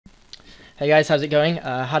Hey guys, how's it going?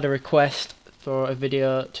 I had a request for a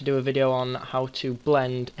video to do a video on how to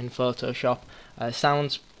blend in Photoshop.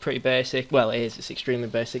 Sounds pretty basic. Well, it is. It's extremely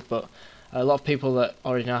basic, but a lot of people that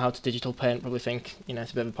already know how to digital paint probably think, you know,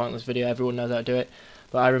 it's a bit of a pointless video. Everyone knows how to do it.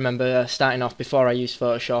 But I remember starting off before I used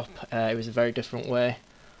Photoshop. It was a very different way,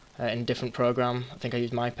 in a different program. I think I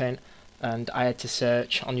used MyPaint, and I had to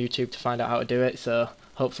search on YouTube to find out how to do it. So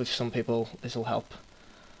hopefully for some people this will help.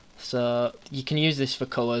 So you can use this for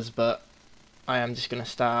colours, but I'm just going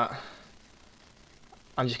to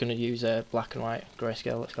use a black and white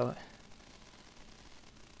grayscale, let's call it.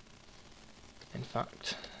 In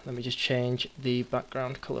fact, let me just change the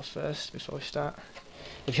background colour first before we start.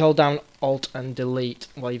 If you hold down Alt and Delete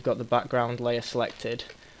while you've got the background layer selected,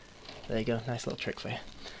 there you go, nice little trick for you.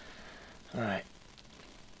 Alright.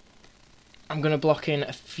 I'm going to block in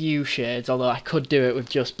a few shades, although I could do it with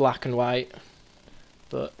just black and white,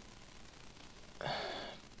 but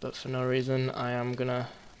for no reason I am going to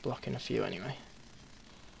block in a few anyway.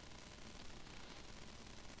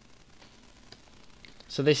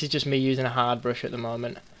 So this is just me using a hard brush at the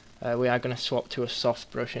moment. We are going to swap to a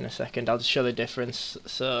soft brush in a second. I'll just show the difference.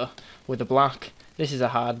 So with the black, this is a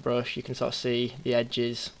hard brush. You can sort of see the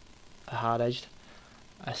edges are hard edged.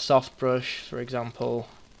 A soft brush, for example,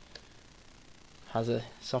 has a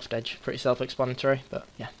soft edge. Pretty self-explanatory, but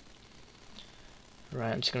yeah.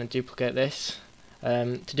 Right, I'm just going to duplicate this.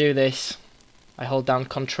 To do this, I hold down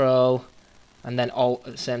Control and then Alt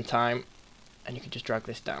at the same time, and you can just drag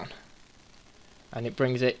this down, and it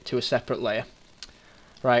brings it to a separate layer.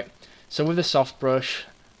 Right, so with the soft brush,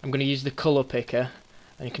 I'm going to use the colour picker,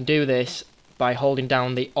 and you can do this by holding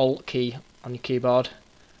down the Alt key on your keyboard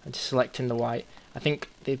and just selecting the white. I think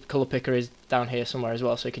the colour picker is down here somewhere as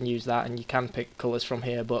well, so you can use that, and you can pick colours from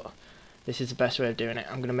here, but this is the best way of doing it.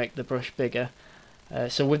 I'm going to make the brush bigger.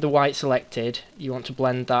 So with the white selected, you want to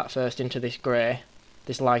blend that first into this grey,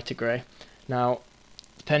 this lighter grey. Now,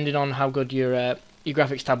 depending on how good your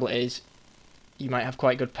graphics tablet is, you might have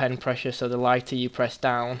quite good pen pressure, so the lighter you press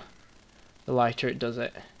down, the lighter it does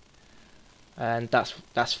it. And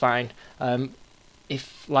that's fine.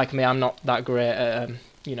 If, like me, I'm not that great at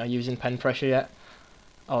you know, using pen pressure yet,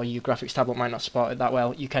 or your graphics tablet might not support it that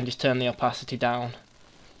well, you can just turn the opacity down.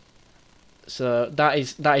 So that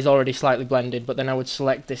is already slightly blended, but then I would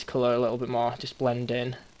select this colour a little bit more, just blend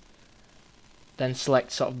in, then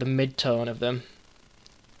select sort of the mid-tone of them.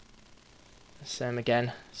 Same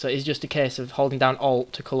again. So it's just a case of holding down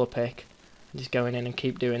Alt to colour pick, and just going in and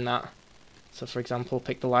keep doing that. So for example,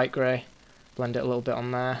 pick the light grey, blend it a little bit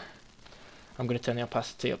on there. I'm going to turn the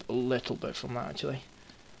opacity up a little bit from that actually.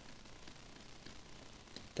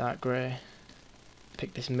 Dark grey,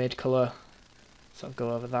 pick this mid colour, sort of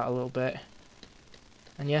go over that a little bit.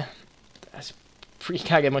 And yeah, you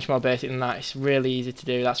can't get much more basic than that. It's really easy to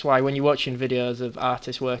do. That's why when you're watching videos of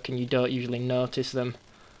artists working, you don't usually notice them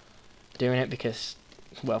doing it because,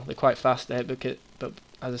 well, they're quite fast there. But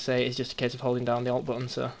as I say, it's just a case of holding down the Alt button.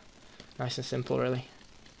 So nice and simple, really.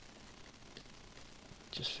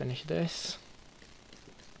 Just finish this.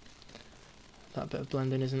 That bit of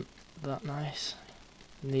blending isn't that nice.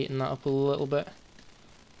 Neaten that up a little bit.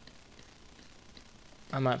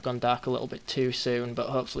 I might have gone dark a little bit too soon, but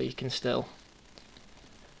hopefully you can still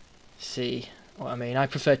see what I mean. I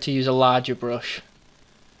prefer to use a larger brush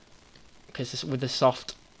because with the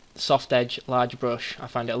soft edge large brush, I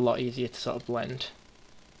find it a lot easier to sort of blend.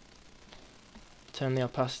 Turn the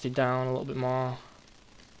opacity down a little bit more.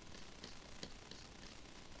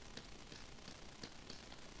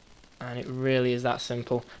 And it really is that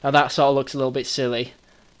simple. Now that sort of looks a little bit silly,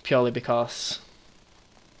 purely because,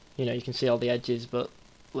 you know, you can see all the edges, but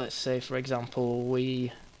let's say for example we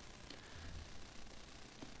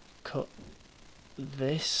cut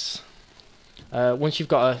this. Once you've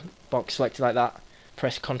got a box selected like that,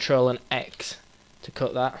 press Ctrl and X to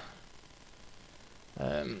cut that.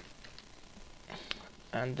 And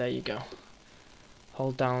there you go.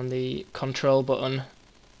 Hold down the Control button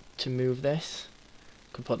to move this.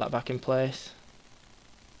 Could put that back in place.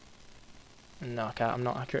 No, I can't, I'm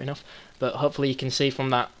not accurate enough. But hopefully you can see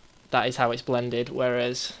from that is how it's blended,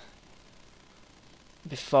 whereas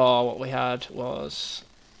before what we had was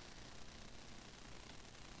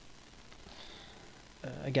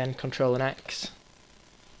again Control and X,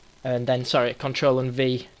 and then Control and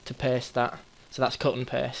V to paste that. So that's cut and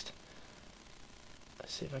paste.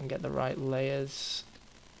 Let's see if I can get the right layers.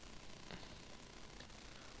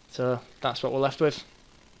 So that's what we're left with.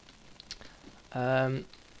 And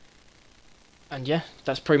yeah,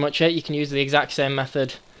 that's pretty much it. You can use the exact same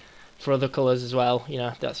method for other colours as well. You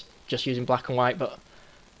know, that's just using black and white, but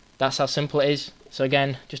that's how simple it is. So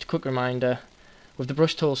again, just a quick reminder, With the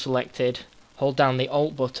brush tool selected, hold down the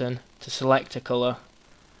Alt button to select a colour.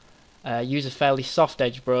 Use a fairly soft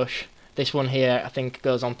edge brush. This one here I think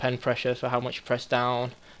goes on pen pressure for how much you press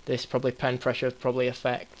down. This probably pen pressure probably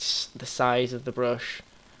affects the size of the brush.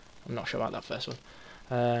 I'm not sure about that first one.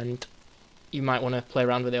 And you might want to play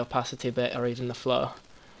around with the opacity a bit or even the flow.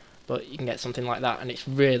 But you can get something like that and it's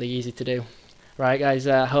really easy to do. Right guys,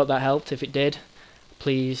 I hope that helped. If it did,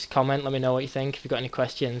 please comment, let me know what you think if you've got any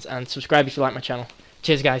questions, and subscribe if you like my channel.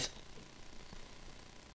 Cheers guys.